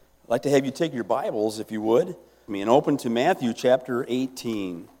like to have you take your Bibles, if you would, and open to Matthew chapter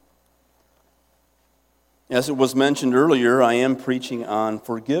 18. As it was mentioned earlier, I am preaching on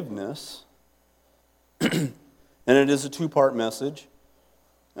forgiveness, and it is a two-part message.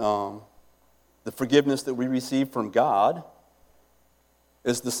 The forgiveness that we receive from God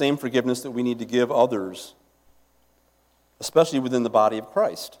is the same forgiveness that we need to give others, especially within the body of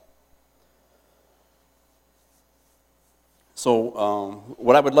Christ. So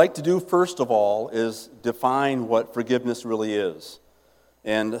what I would like to do first of all is define what forgiveness really is.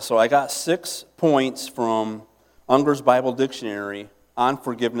 And so I got 6 points from Unger's Bible Dictionary on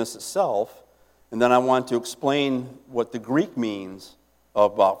forgiveness itself, and then I want to explain what the Greek means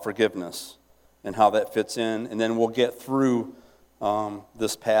about forgiveness and how that fits in, and then we'll get through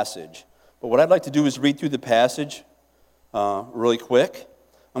this passage. But what I'd like to do is read through the passage really quick.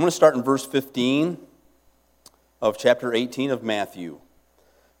 I'm going to start in verse 15 of chapter 18 of Matthew.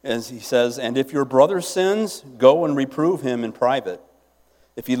 As he says, "And if your brother sins, go and reprove him in private.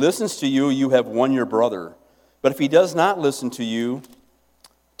 If he listens to you, you have won your brother. But if he does not listen to you,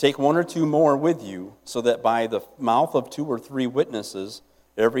 take 1 or 2 more with you, so that by the mouth of 2 or 3 witnesses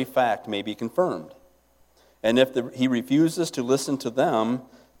every fact may be confirmed. And if he refuses to listen to them,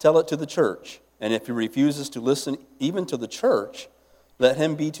 tell it to the church. And if he refuses to listen even to the church, let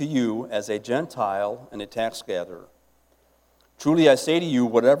him be to you as a Gentile and a tax gatherer. Truly I say to you,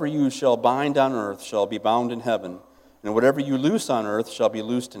 whatever you shall bind on earth shall be bound in heaven, and whatever you loose on earth shall be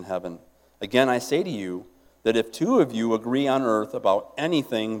loosed in heaven. Again I say to you, that if 2 of you agree on earth about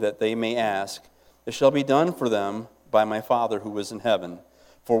anything that they may ask, it shall be done for them by my Father who is in heaven.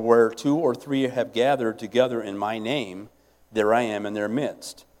 For where 2 or 3 have gathered together in my name, there I am in their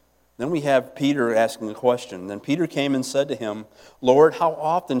midst." Then we have Peter asking the question. Then Peter came and said to him, "Lord, how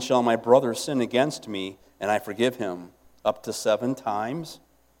often shall my brother sin against me, and I forgive him? Up to 7 times?"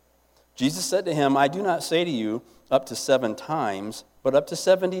 Jesus said to him, "I do not say to you up to 7 times, but up to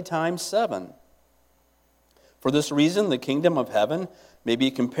 70 times 7. For this reason, the kingdom of heaven may be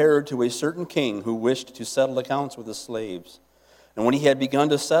compared to a certain king who wished to settle accounts with his slaves. And when he had begun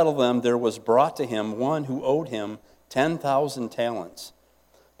to settle them, there was brought to him one who owed him 10,000 talents.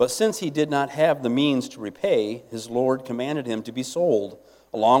 But since he did not have the means to repay, his Lord commanded him to be sold,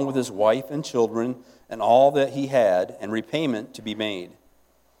 along with his wife and children and all that he had, and repayment to be made.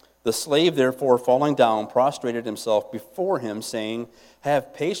 The slave, therefore, falling down, prostrated himself before him, saying,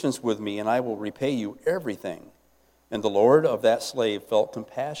 'Have patience with me, and I will repay you everything.' And the Lord of that slave felt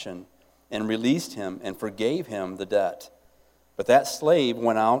compassion, and released him, and forgave him the debt. But that slave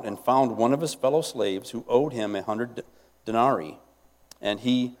went out and found one of his fellow slaves who owed him 100 denarii. And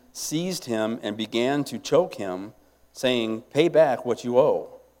he seized him and began to choke him, saying, 'Pay back what you owe.'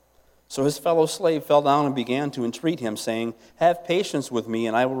 So his fellow slave fell down and began to entreat him, saying, 'Have patience with me,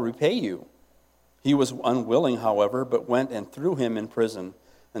 and I will repay you.' He was unwilling, however, but went and threw him in prison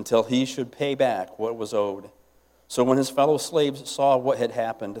until he should pay back what was owed. So when his fellow slaves saw what had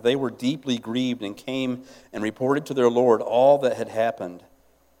happened, they were deeply grieved and came and reported to their Lord all that had happened.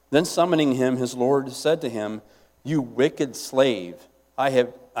 Then summoning him, his Lord said to him, 'You wicked slave,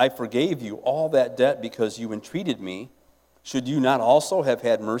 I forgave you all that debt because you entreated me. Should you not also have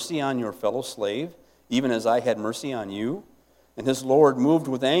had mercy on your fellow slave, even as I had mercy on you?' And his Lord, moved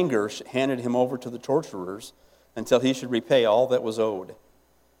with anger, handed him over to the torturers until he should repay all that was owed.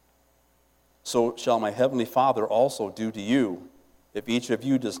 So shall my heavenly Father also do to you, if each of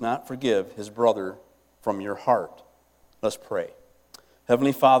you does not forgive his brother from your heart." Let's pray.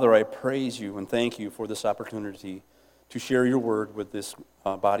 Heavenly Father, I praise you and thank you for this opportunity to share your word with this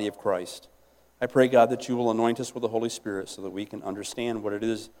body of Christ. I pray, God, that you will anoint us with the Holy Spirit so that we can understand what it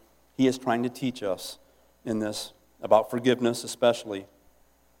is he is trying to teach us in this, about forgiveness especially.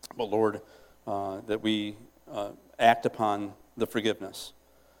 But Lord, that we act upon the forgiveness.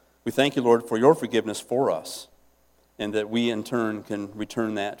 We thank you, Lord, for your forgiveness for us, and that we in turn can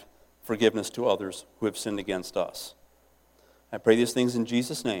return that forgiveness to others who have sinned against us. I pray these things in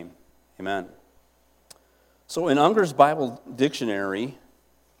Jesus' name. Amen. So in Unger's Bible Dictionary,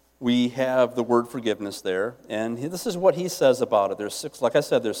 we have the word forgiveness there, and this is what he says about it. There's 6, like I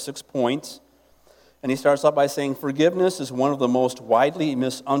said, there's 6 points. And he starts out by saying, forgiveness is one of the most widely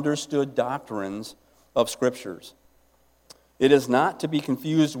misunderstood doctrines of Scriptures. It is not to be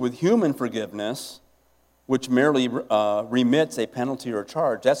confused with human forgiveness, which merely remits a penalty or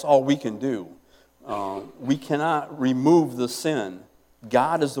charge. That's all we can do. We cannot remove the sin.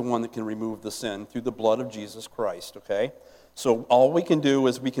 God is the one that can remove the sin through the blood of Jesus Christ, okay? So all we can do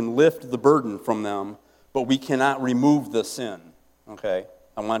is we can lift the burden from them, but we cannot remove the sin, okay?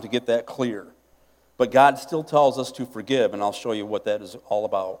 I want to get that clear. But God still tells us to forgive, and I'll show you what that is all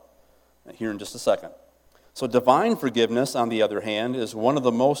about. here in just a second. So divine forgiveness, on the other hand, is one of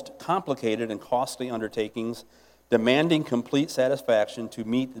the most complicated and costly undertakings, demanding complete satisfaction to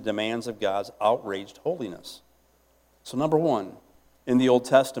meet the demands of God's outraged holiness. So number one, in the Old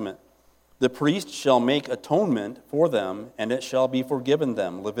Testament, the priest shall make atonement for them, and it shall be forgiven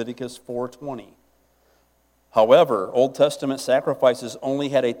them, Leviticus 4:20. However, Old Testament sacrifices only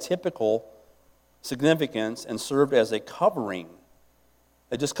had a typical significance and served as a covering.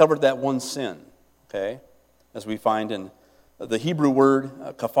 They just covered that one sin, okay? As we find in the Hebrew word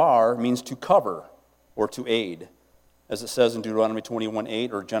kafar means to cover or to aid, as it says in Deuteronomy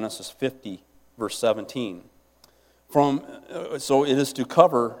 21:8 or Genesis 50, verse 17. So it is to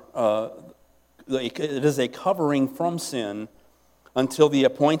cover, it is a covering from sin until the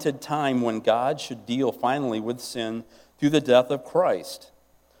appointed time when God should deal finally with sin through the death of Christ.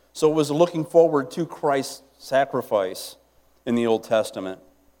 So it was looking forward to Christ's sacrifice in the Old Testament.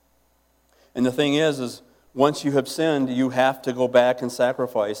 And the thing is once you have sinned, you have to go back and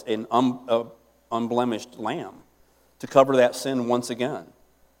sacrifice an unblemished lamb to cover that sin once again.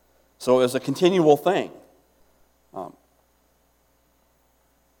 So it was a continual thing.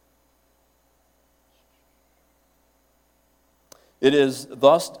 It is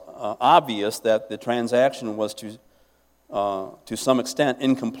thus obvious that the transaction was to some extent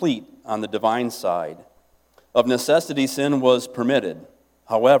incomplete on the divine side. Of necessity, sin was permitted.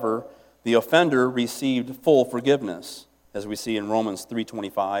 However, the offender received full forgiveness, as we see in Romans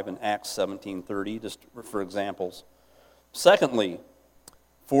 3:25 and Acts 17:30, just for examples. Secondly,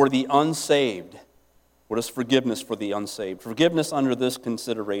 for the unsaved, what is forgiveness for the unsaved? Forgiveness under this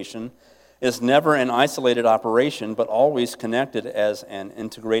consideration is never an isolated operation, but always connected as an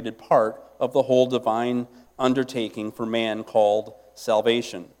integrated part of the whole divine undertaking for man called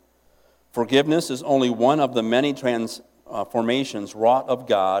salvation. Forgiveness is only one of the many transformations wrought of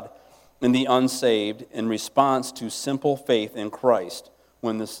God in the unsaved in response to simple faith in Christ.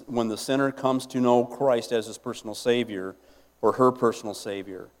 When the sinner comes to know Christ as his personal Savior, or her personal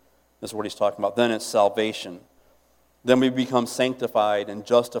Savior, that's what he's talking about, then it's salvation. Then we become sanctified and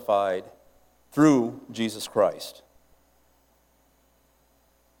justified through Jesus Christ.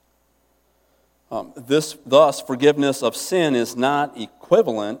 Thus, forgiveness of sin is not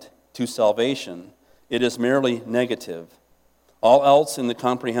equivalent to salvation. It is merely negative. All else in the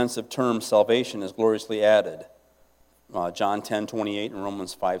comprehensive term salvation is gloriously added. John 10:28 and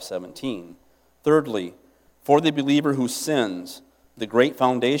Romans 5:17. Thirdly, for the believer who sins, the great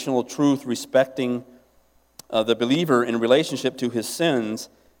foundational truth respecting the believer in relationship to his sins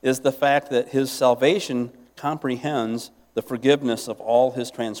is the fact that his salvation comprehends the forgiveness of all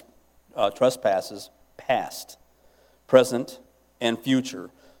his trespasses, past, present, and future,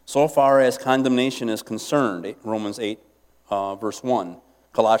 so far as condemnation is concerned. Romans 8, verse 1,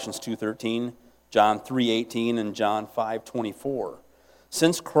 Colossians 2:13, John 3:18, and John 5:24.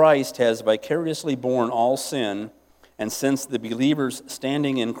 Since Christ has vicariously borne all sin, and since the believer's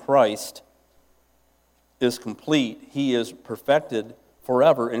standing in Christ is complete, he is perfected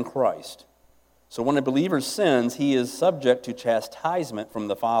forever in Christ. So when a believer sins, he is subject to chastisement from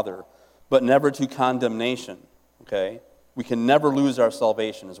the Father, but never to condemnation. Okay? We can never lose our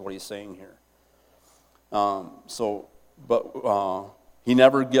salvation, is what he's saying here. He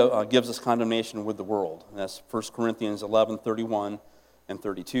never gives us condemnation with the world. And that's 1 Corinthians 11:31 and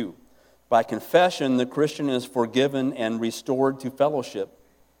 32. By confession, the Christian is forgiven and restored to fellowship,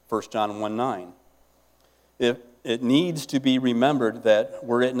 1 John 1:9. It needs to be remembered that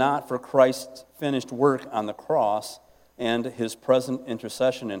were it not for Christ's finished work on the cross and his present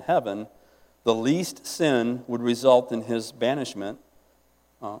intercession in heaven, the least sin would result in his banishment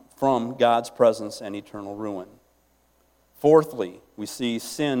from God's presence and eternal ruin. Fourthly, we see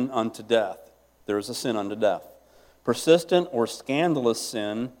sin unto death. There is a sin unto death. Persistent or scandalous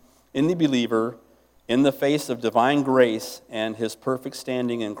sin in the believer in the face of divine grace and his perfect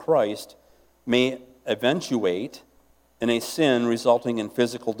standing in Christ may eventuate in a sin resulting in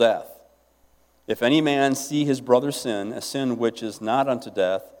physical death. If any man see his brother sin, a sin which is not unto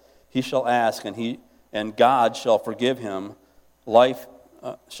death, he shall ask, and God shall forgive him life,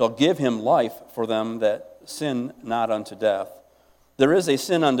 shall give him life for them that sin not unto death. There is a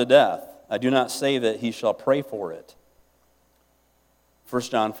sin unto death. I do not say that he shall pray for it.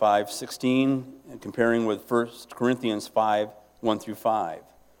 1 John 5:16, comparing with 1 Corinthians 5:1-5.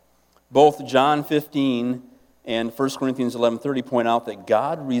 Both John 15 and 1 Corinthians 11:30 point out that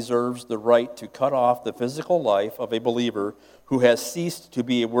God reserves the right to cut off the physical life of a believer who has ceased to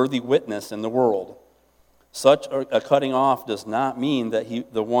be a worthy witness in the world. Such a cutting off does not mean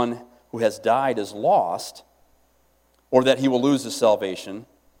that the one who has died is lost or that he will lose his salvation.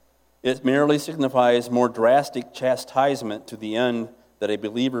 It merely signifies more drastic chastisement to the end that a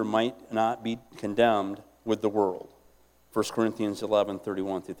believer might not be condemned with the world. 1 Corinthians 11,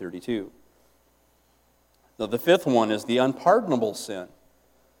 31 through 32. Now, the fifth one is the unpardonable sin.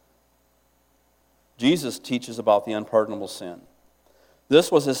 Jesus teaches about the unpardonable sin.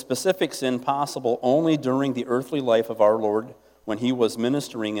 This was a specific sin possible only during the earthly life of our Lord when he was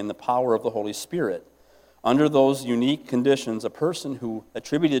ministering in the power of the Holy Spirit. Under those unique conditions, a person who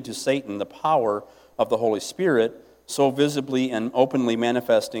attributed to Satan the power of the Holy Spirit, so visibly and openly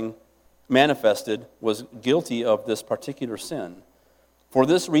manifested, was guilty of this particular sin. For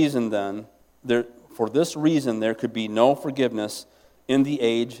this reason, there could be no forgiveness in the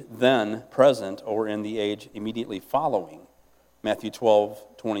age then present or in the age immediately following. Matthew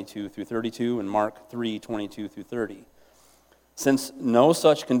 12, 22 through 32, and Mark 3, 22 through 30. Since no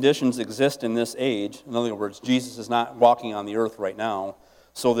such conditions exist in this age, in other words, Jesus is not walking on the earth right now,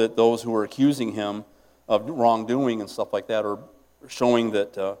 so that those who are accusing him of wrongdoing and stuff like that are showing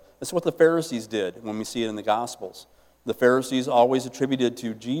that that's what the Pharisees did when we see it in the Gospels. The Pharisees always attributed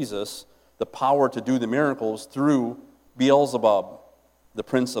to Jesus the power to do the miracles through Beelzebub, the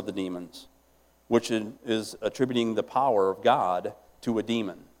prince of the demons, which is attributing the power of God to a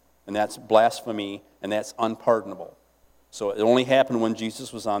demon. And that's blasphemy, and that's unpardonable. So it only happened when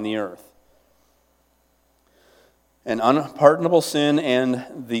Jesus was on the earth. An unpardonable sin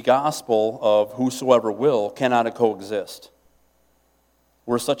and the gospel of whosoever will cannot coexist.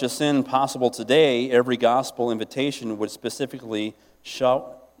 Were such a sin possible today, every gospel invitation would specifically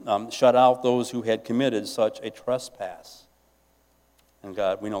shut out those who had committed such a trespass. And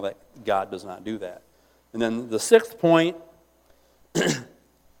we know that God does not do that. And then the sixth point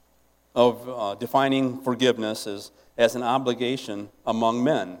of defining forgiveness is as an obligation among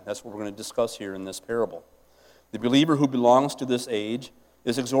men. That's what we're going to discuss here in this parable. The believer who belongs to this age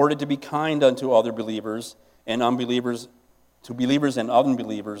is exhorted to be kind unto other believers and unbelievers, to believers and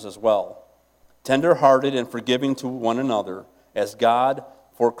unbelievers as well, tender-hearted and forgiving to one another, as God,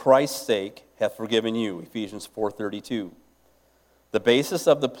 for Christ's sake, hath forgiven you. Ephesians 4:32. The basis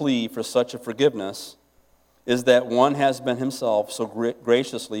of the plea for such a forgiveness is that one has been himself so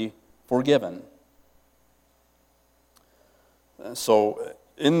graciously forgiven. So,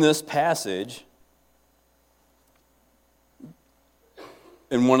 in this passage,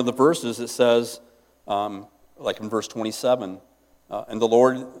 in one of the verses, it says, like in verse 27, and the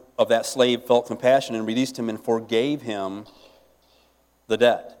Lord of that slave felt compassion and released him and forgave him the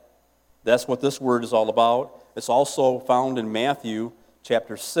debt. That's what this word is all about. It's also found in Matthew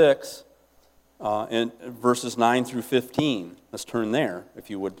chapter 6, in verses 9 through 15. Let's turn there,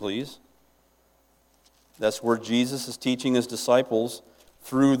 if you would, please. That's where Jesus is teaching his disciples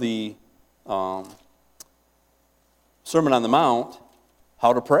through the Sermon on the Mount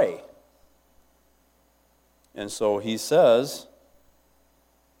how to pray. And so he says,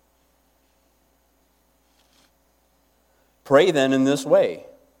 "Pray then in this way,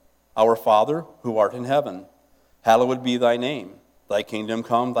 Our Father, who art in heaven, hallowed be thy name. Thy kingdom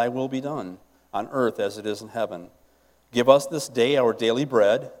come, thy will be done, on earth as it is in heaven. Give us this day our daily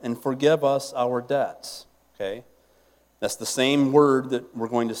bread, and forgive us our debts." Okay? That's the same word that we're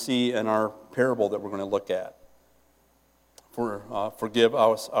going to see in our parable that we're going to look at. Forgive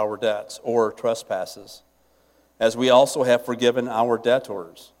us our debts or trespasses, as we also have forgiven our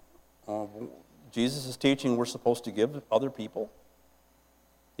debtors. Jesus is teaching we're supposed to give other people.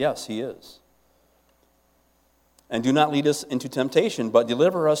 Yes, he is. "And do not lead us into temptation, but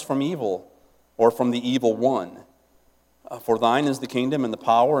deliver us from evil, or from the evil one. For thine is the kingdom and the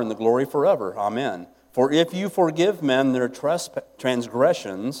power and the glory forever. Amen. For if you forgive men their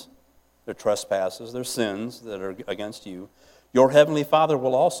transgressions, their trespasses, their sins that are against you, your heavenly Father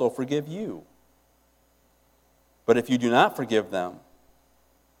will also forgive you. But if you do not forgive them,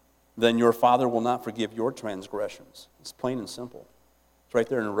 then your Father will not forgive your transgressions." It's plain and simple. It's right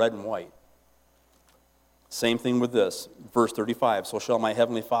there in red and white. Same thing with this. Verse 35, "So shall my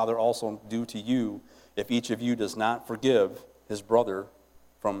heavenly Father also do to you if each of you does not forgive his brother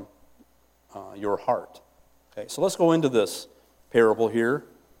from your heart." Okay, so let's go into this parable here.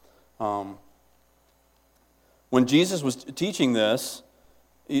 When Jesus was teaching this,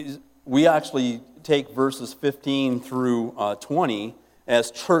 we actually take verses 15 through 20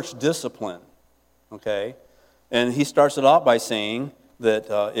 as church discipline. Okay? And he starts it out by saying that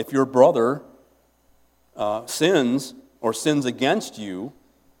if your brother sins or sins against you,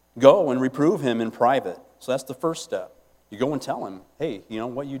 go and reprove him in private. So that's the first step. You go and tell him, "Hey, you know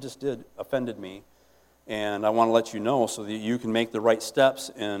what you just did offended me, and I want to let you know so that you can make the right steps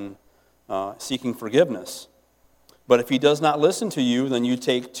in seeking forgiveness." But if he does not listen to you, then you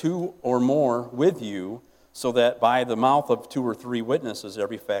take 2 or more with you, so that by the mouth of 2 or 3 witnesses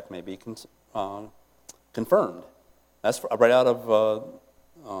every fact may be confirmed. That's right out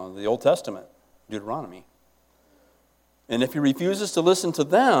of the Old Testament, Deuteronomy. And if he refuses to listen to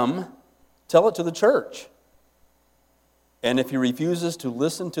them, tell it to the church. And if he refuses to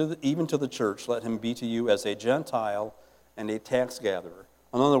listen even to the church, let him be to you as a Gentile and a tax gatherer.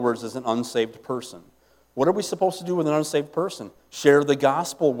 In other words, as an unsaved person. What are we supposed to do with an unsaved person? Share the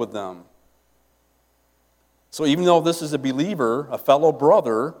gospel with them. So even though this is a believer, a fellow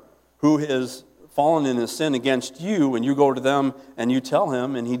brother, who has fallen in his sin against you, and you go to them and you tell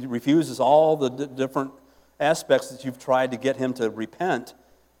him, and he refuses all the different aspects that you've tried to get him to repent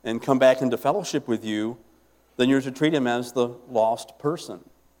and come back into fellowship with you, then you're to treat him as the lost person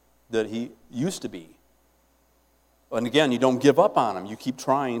that he used to be. And again, you don't give up on him. You keep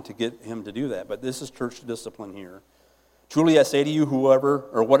trying to get him to do that. But this is church discipline here. Truly I say to you, whoever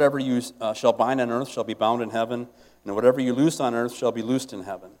or whatever you shall bind on earth shall be bound in heaven, and whatever you loose on earth shall be loosed in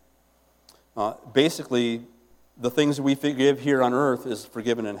heaven. Basically, the things that we forgive here on earth is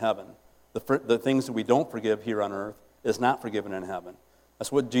forgiven in heaven. The things that we don't forgive here on earth is not forgiven in heaven. That's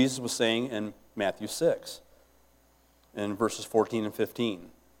what Jesus was saying in Matthew 6, in verses 14 and 15.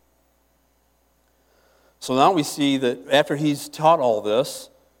 So now we see that after he's taught all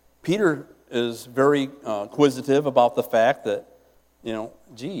this, Peter is very inquisitive about the fact that,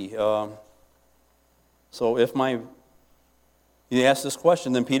 so if he asked this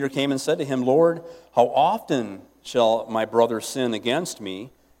question, then Peter came and said to him, Lord, how often shall my brother sin against me,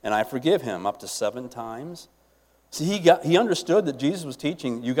 and I forgive him? Up to 7 times? See, he understood that Jesus was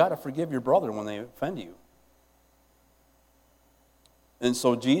teaching, you got to forgive your brother when they offend you. And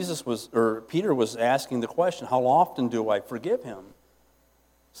so Peter was asking the question, how often do I forgive him?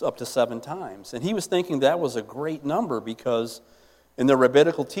 It's up to 7 times. And he was thinking that was a great number because in the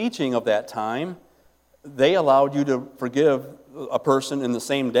rabbinical teaching of that time, they allowed you to forgive a person in the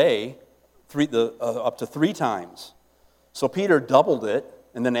same day up to 3 times. So Peter doubled it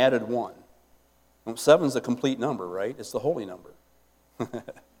and then added 1. 7 is a complete number, right? It's the holy number.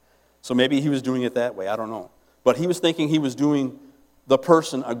 So maybe he was doing it that way. I don't know. But he was thinking he was doing the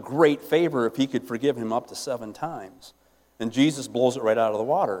person a great favor if he could forgive him up to 7 times. And Jesus blows it right out of the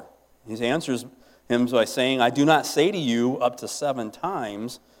water. He answers him by saying, I do not say to you up to 7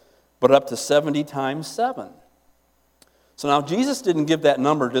 times, but up to 70 times 7. So now Jesus didn't give that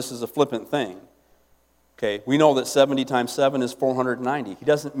number just as a flippant thing. Okay, we know that 70 times 7 is 490. He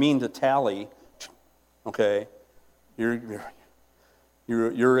doesn't mean to tally, okay,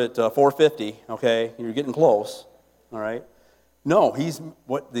 you're at 450, okay, you're getting close, all right? No,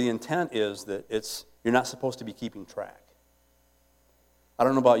 what the intent is that you're not supposed to be keeping track. I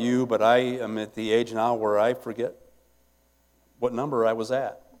don't know about you, but I am at the age now where I forget what number I was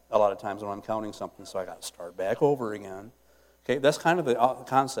at a lot of times when I'm counting something, so I got to start back over again. Okay, that's kind of the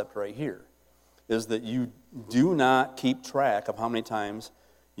concept right here, is that you do not keep track of how many times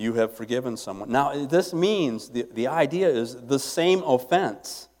you have forgiven someone. Now, this means, the idea is the same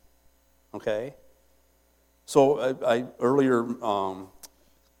offense, okay? So earlier,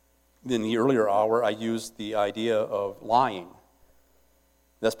 in the earlier hour, I used the idea of lying.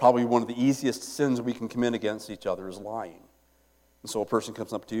 That's probably one of the easiest sins we can commit against each other is lying. And so a person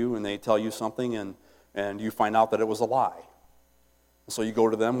comes up to you and they tell you something and you find out that it was a lie. And so you go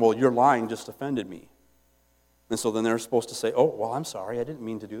to them, well, your lying just offended me. And so then they're supposed to say, oh, well, I'm sorry, I didn't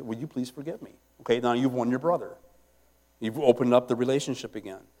mean to do it. Will you please forgive me? Okay, now you've won your brother. You've opened up the relationship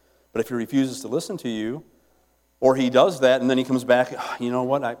again. But if he refuses to listen to you, or he does that and then he comes back, you know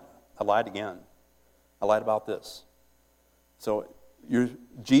what, I lied again. I lied about this. So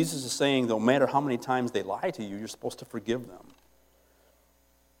Jesus is saying no matter how many times they lie to you, you're supposed to forgive them.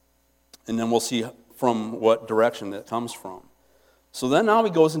 And then we'll see from what direction that comes from. So then now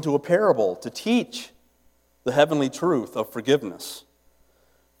he goes into a parable to teach the heavenly truth of forgiveness.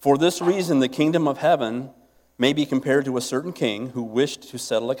 For this reason, the kingdom of heaven may be compared to a certain king who wished to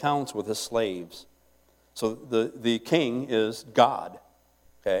settle accounts with his slaves. So the king is God,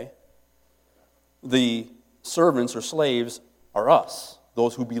 okay? The servants or slaves are us,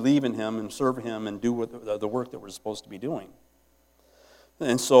 those who believe in him and serve him and do the work that we're supposed to be doing.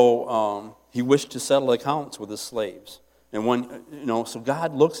 And so he wished to settle accounts with his slaves. And so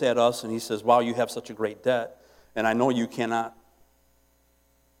God looks at us and he says, wow, you have such a great debt, and I know you cannot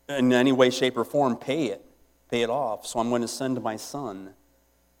in any way, shape, or form pay it off, so I'm going to send my son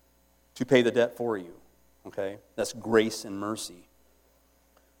to pay the debt for you. Okay? That's grace and mercy.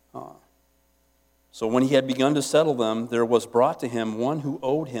 So when he had begun to settle them, there was brought to him one who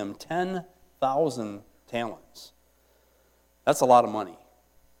owed him 10,000 talents. That's a lot of money.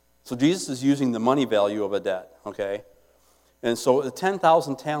 So Jesus is using the money value of a debt, okay? And so the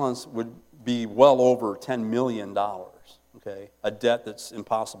 10,000 talents would be well over $10 million, okay? A debt that's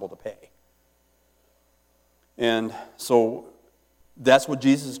impossible to pay. And so that's what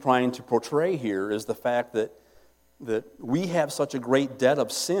Jesus is trying to portray here, is the fact that we have such a great debt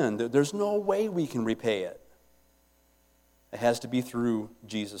of sin that there's no way we can repay it. It has to be through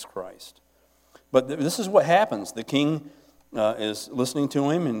Jesus Christ. But this is what happens. The king is listening to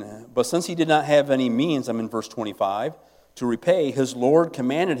him, but since he did not have any means, I'm in verse 25, to repay, his Lord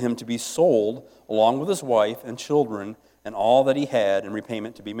commanded him to be sold along with his wife and children and all that he had, and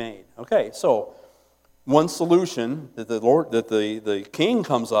repayment to be made. Okay, so one solution that the king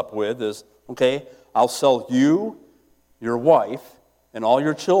comes up with is, okay, I'll sell you, your wife, and all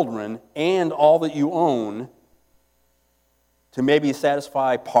your children, and all that you own to maybe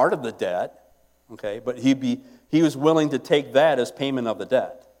satisfy part of the debt, okay, but he was willing to take that as payment of the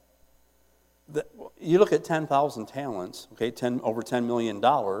debt. You look at 10,000 talents, okay, over $10 million,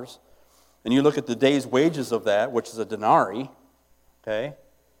 and you look at the day's wages of that, which is a denarii, okay,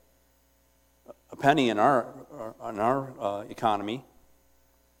 a penny in our economy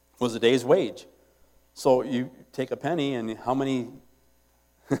was a day's wage. So you take a penny, and how many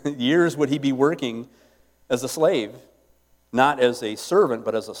years would he be working as a slave? Not as a servant,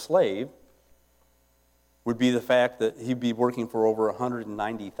 but as a slave, would be the fact that he'd be working for over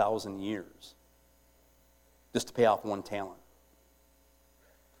 190,000 years just to pay off one talent.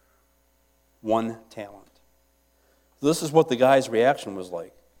 One talent. So this is what the guy's reaction was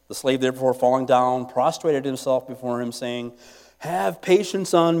like. The slave, therefore, falling down, prostrated himself before him, saying, "Have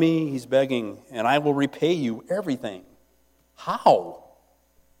patience on me," he's begging, "and I will repay you everything." How?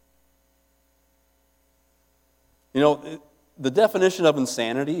 You know, the definition of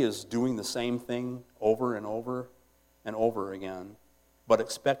insanity is doing the same thing over and over and over again, but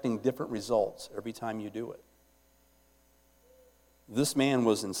expecting different results every time you do it. This man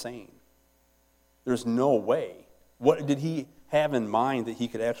was insane. There's no way. What did he have in mind that he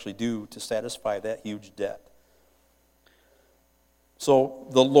could actually do to satisfy that huge debt? So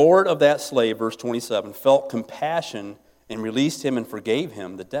the Lord of that slave, verse 27, felt compassion and released him and forgave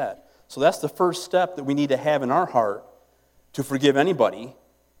him the debt. So that's the first step that we need to have in our heart to forgive anybody,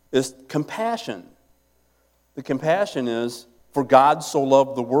 is compassion. The compassion is, for God so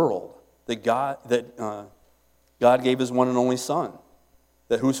loved the world that God gave his one and only Son,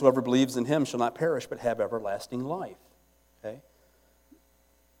 that whosoever believes in him shall not perish but have everlasting life. Okay?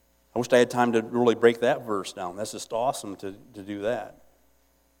 I wish I had time to really break that verse down. That's just awesome to do that.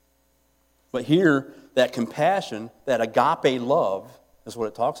 But here, that compassion, that agape love, is what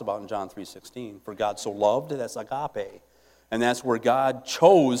it talks about in John 3:16. For God so loved, that's agape. And that's where God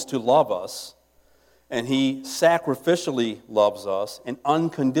chose to love us, and he sacrificially loves us and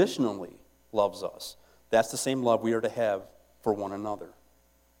unconditionally loves us. That's the same love we are to have for one another,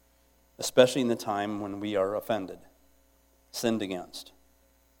 especially in the time when we are offended, sinned against.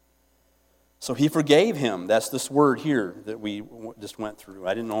 So he forgave him. That's this word here that we just went through.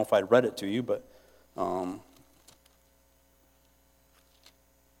 I didn't know if I read it to you, but oh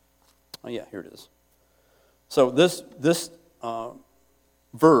yeah, here it is. So this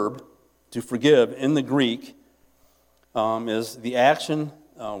verb, to forgive, in the Greek is the action,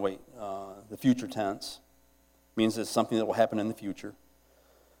 the future tense. Means it's something that will happen in the future.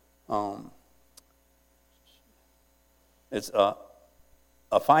 It's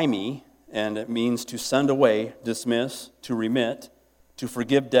aphiemi, and it means to send away, dismiss, to remit, to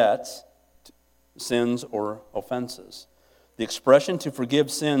forgive debts, sins, or offenses. The expression to forgive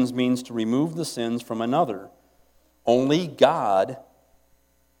sins means to remove the sins from another. Only God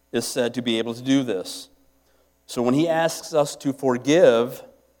is said to be able to do this. So when he asks us to forgive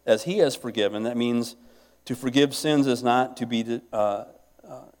as he has forgiven, that means to forgive sins is not to be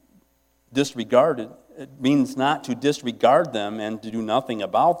disregarded. It means not to disregard them and to do nothing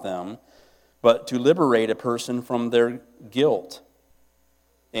about them, but to liberate a person from their guilt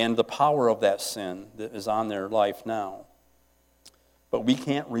and the power of that sin that is on their life now. But we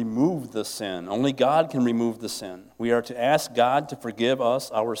can't remove the sin. Only God can remove the sin. We are to ask God to forgive us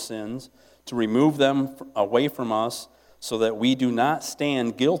our sins, to remove them away from us so that we do not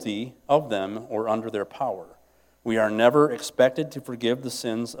stand guilty of them or under their power. We are never expected to forgive the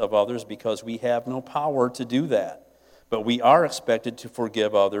sins of others because we have no power to do that. But we are expected to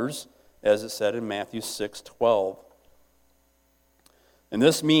forgive others, as it said in Matthew 6:12. And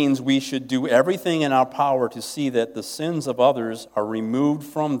this means we should do everything in our power to see that the sins of others are removed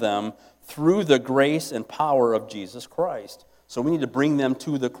from them through the grace and power of Jesus Christ. So we need to bring them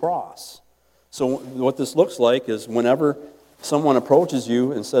to the cross. So what this looks like is whenever someone approaches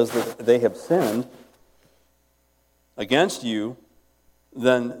you and says that they have sinned against you,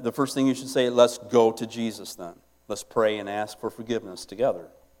 then the first thing you should say, let's go to Jesus then. Let's pray and ask for forgiveness together.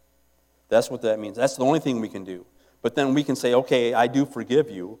 That's what that means. That's the only thing we can do. But then we can say, okay, I do forgive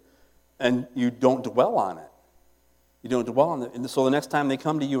you, and you don't dwell on it. You don't dwell on it. And so the next time they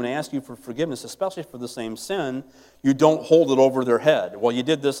come to you and ask you for forgiveness, especially for the same sin, you don't hold it over their head. Well, you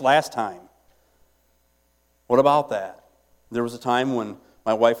did this last time. What about that? There was a time when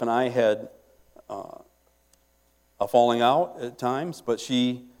my wife and I had a falling out at times, but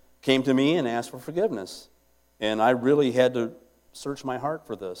she came to me and asked for forgiveness. And I really had to search my heart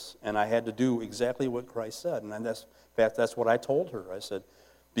for this, and I had to do exactly what Christ said. And in fact, that's what I told her. I said,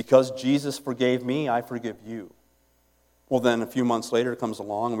 because Jesus forgave me, I forgive you. Well, then a few months later comes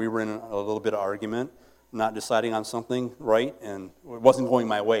along, and we were in a little bit of argument, not deciding on something right, and it wasn't going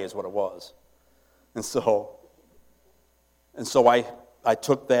my way is what it was. And so I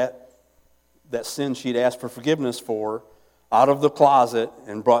took that sin she'd asked for forgiveness for out of the closet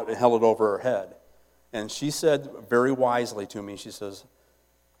and held it over her head. And she said very wisely to me, she says,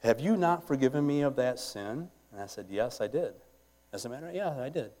 have you not forgiven me of that sin? And I said, yes, I did. As a matter of, yeah, I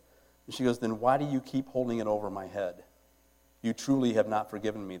did. And she goes, then why do you keep holding it over my head? You truly have not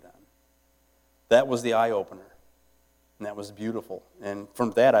forgiven me then. That was the eye-opener. And that was beautiful. And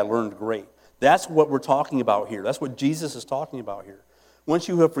from that I learned great. That's what we're talking about here. That's what Jesus is talking about here. Once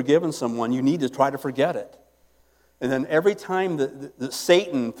you have forgiven someone, you need to try to forget it. And then every time that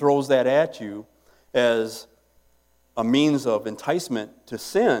Satan throws that at you as a means of enticement to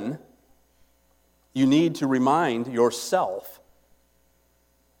sin, you need to remind yourself.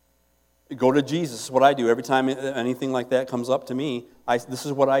 Go to Jesus. This is what I do. Every time anything like that comes up to me, this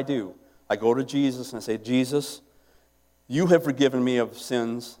is what I do. I go to Jesus and I say, Jesus, you have forgiven me of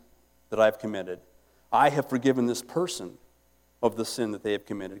sins that I've committed. I have forgiven this person of the sin that they have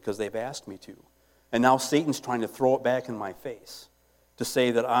committed because they've asked me to. And now Satan's trying to throw it back in my face to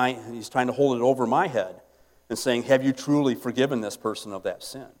say that he's trying to hold it over my head and saying, have you truly forgiven this person of that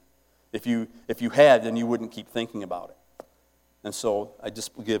sin? If you had, then you wouldn't keep thinking about it. And so I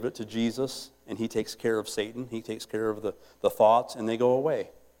just give it to Jesus, and he takes care of Satan. He takes care of the thoughts, and they go away.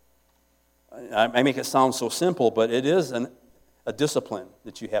 I make it sound so simple, but it is a discipline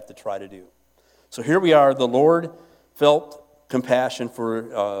that you have to try to do. So here we are. The Lord felt compassion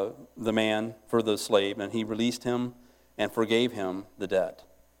for the man, for the slave, and he released him and forgave him the debt.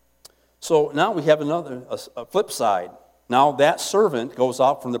 So now we have a flip side. Now that servant goes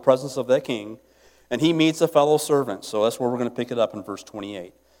out from the presence of that king, and he meets a fellow servant. So that's where we're going to pick it up in verse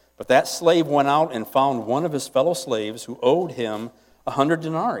 28. But that slave went out and found one of his fellow slaves who owed him 100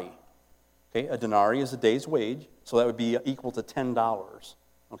 denarii. Okay, a denarii is a day's wage, so that would be equal to $10.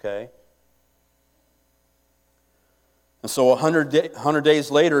 Okay? And so 100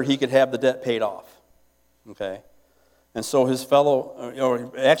 days later, he could have the debt paid off. Okay? And so his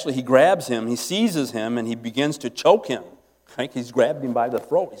he grabs him, he seizes him, and he begins to choke him. Okay? He's grabbed him by the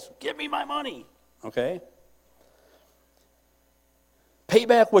throat. He's, give me my money. Okay? Pay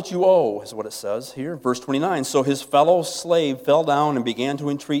back what you owe, is what it says here. Verse 29, so his fellow slave fell down and began to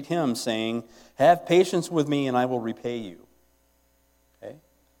entreat him, saying, have patience with me, and I will repay you. Okay?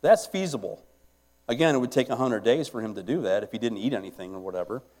 That's feasible. Again, it would take 100 days for him to do that if he didn't eat anything or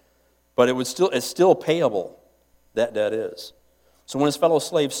whatever. But it's still payable, that debt is. So when his fellow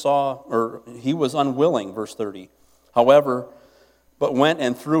slave he was unwilling, verse 30. However, but went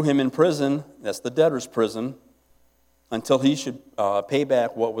and threw him in prison, that's the debtor's prison, until he should pay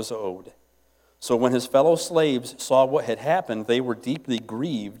back what was owed. So when his fellow slaves saw what had happened, they were deeply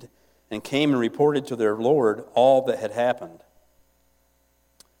grieved and came and reported to their Lord all that had happened.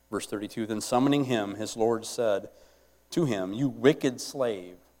 Verse 32, then summoning him, his Lord said to him, you wicked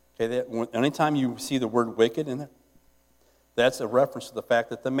slave. Okay, anytime you see the word wicked in there, that's a reference to the fact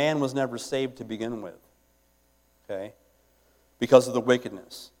that the man was never saved to begin with. Okay? Because of the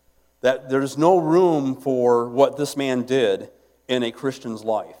wickedness. That there's no room for what this man did in a Christian's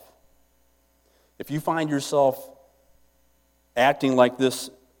life. If you find yourself acting like this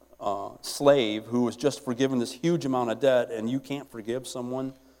slave who was just forgiven this huge amount of debt and you can't forgive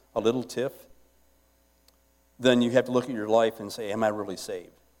someone a little tiff, then you have to look at your life and say, am I really saved?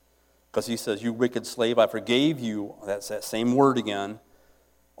 Because he says, you wicked slave, I forgave you, that's that same word again,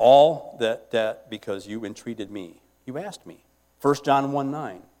 all that debt because you entreated me. You asked me. 1 John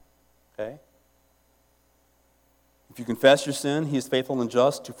 1:9. Okay? If you confess your sin, he is faithful and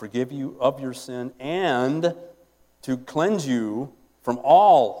just to forgive you of your sin and to cleanse you from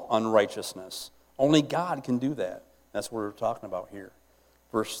all unrighteousness. Only God can do that. That's what we're talking about here.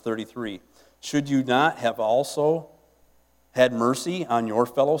 Verse 33. Should you not have also had mercy on your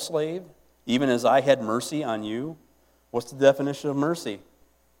fellow slave, even as I had mercy on you? What's the definition of mercy?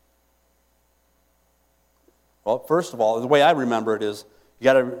 Well, first of all, the way I remember it is, you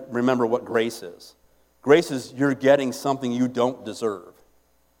got to remember what grace is. Grace is you're getting something you don't deserve,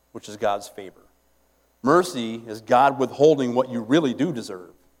 which is God's favor. Mercy is God withholding what you really do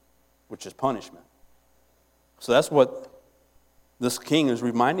deserve, which is punishment. So that's what this king is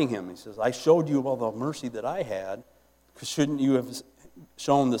reminding him. He says, I showed you all the mercy that I had, because shouldn't you have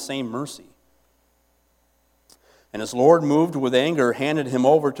shown the same mercy? And his Lord, moved with anger, handed him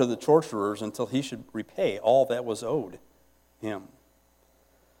over to the torturers until he should repay all that was owed him.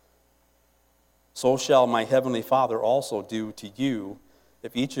 So shall my heavenly Father also do to you,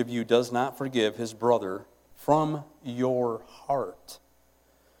 if each of you does not forgive his brother from your heart.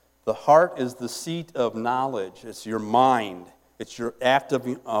 The heart is the seat of knowledge. It's your mind. It's your act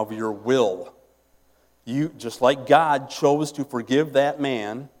of your will. You, just like God chose to forgive that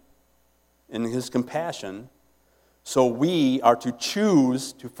man in his compassion, so we are to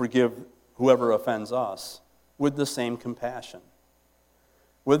choose to forgive whoever offends us with the same compassion,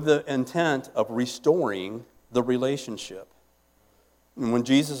 with the intent of restoring the relationship. And when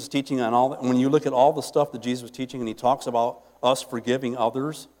Jesus is teaching on all that, when you look at all the stuff that Jesus was teaching, and he talks about us forgiving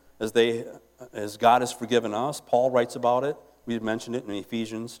others as God has forgiven us, Paul writes about it. We had mentioned it in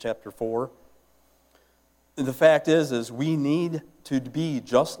Ephesians chapter 4. And the fact is we need to be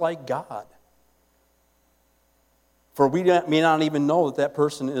just like God. For we may not even know that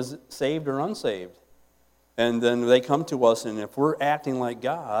person is saved or unsaved. And then they come to us, and if we're acting like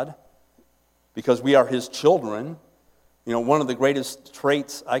God, because we are his children, one of the greatest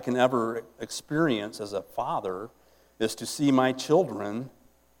traits I can ever experience as a father is to see my children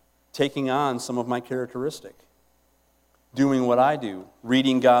taking on some of my characteristic, doing what I do,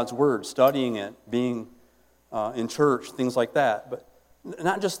 reading God's word, studying it, being in church, things like that. But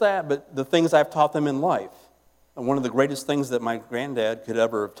not just that, but the things I've taught them in life. And one of the greatest things that my granddad could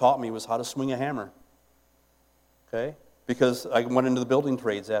ever have taught me was how to swing a hammer. Okay? Because I went into the building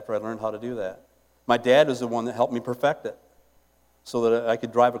trades after I learned how to do that. My dad was the one that helped me perfect it so that I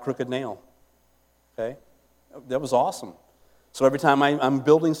could drive a crooked nail. Okay? That was awesome. So every time I'm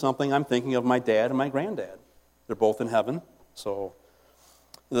building something, I'm thinking of my dad and my granddad. They're both in heaven. So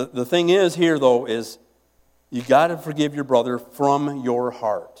the thing is here, though, is you got to forgive your brother from your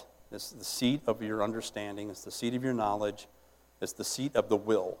heart. It's the seat of your understanding. It's the seat of your knowledge. It's the seat of the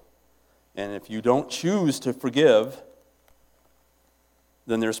will. And if you don't choose to forgive,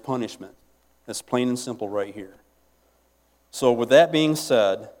 then there's punishment. It's plain and simple right here. So with that being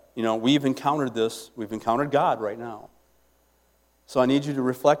said, we've encountered this. We've encountered God right now. So I need you to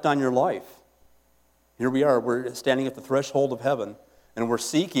reflect on your life. Here we are. We're standing at the threshold of heaven, and we're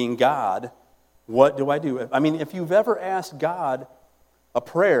seeking God. What do I do? I mean, if you've ever asked God a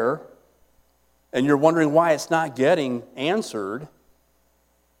prayer, and you're wondering why it's not getting answered,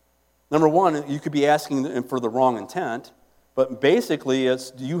 number one, you could be asking for the wrong intent, but basically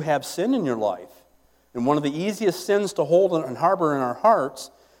it's, do you have sin in your life? And one of the easiest sins to hold and harbor in our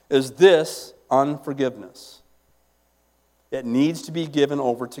hearts is this unforgiveness. It needs to be given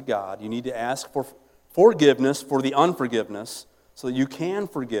over to God. You need to ask for forgiveness for the unforgiveness so that you can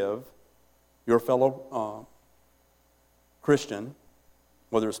forgive your fellow Christian,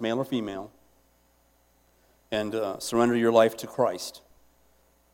 whether it's male or female, and surrender your life to Christ.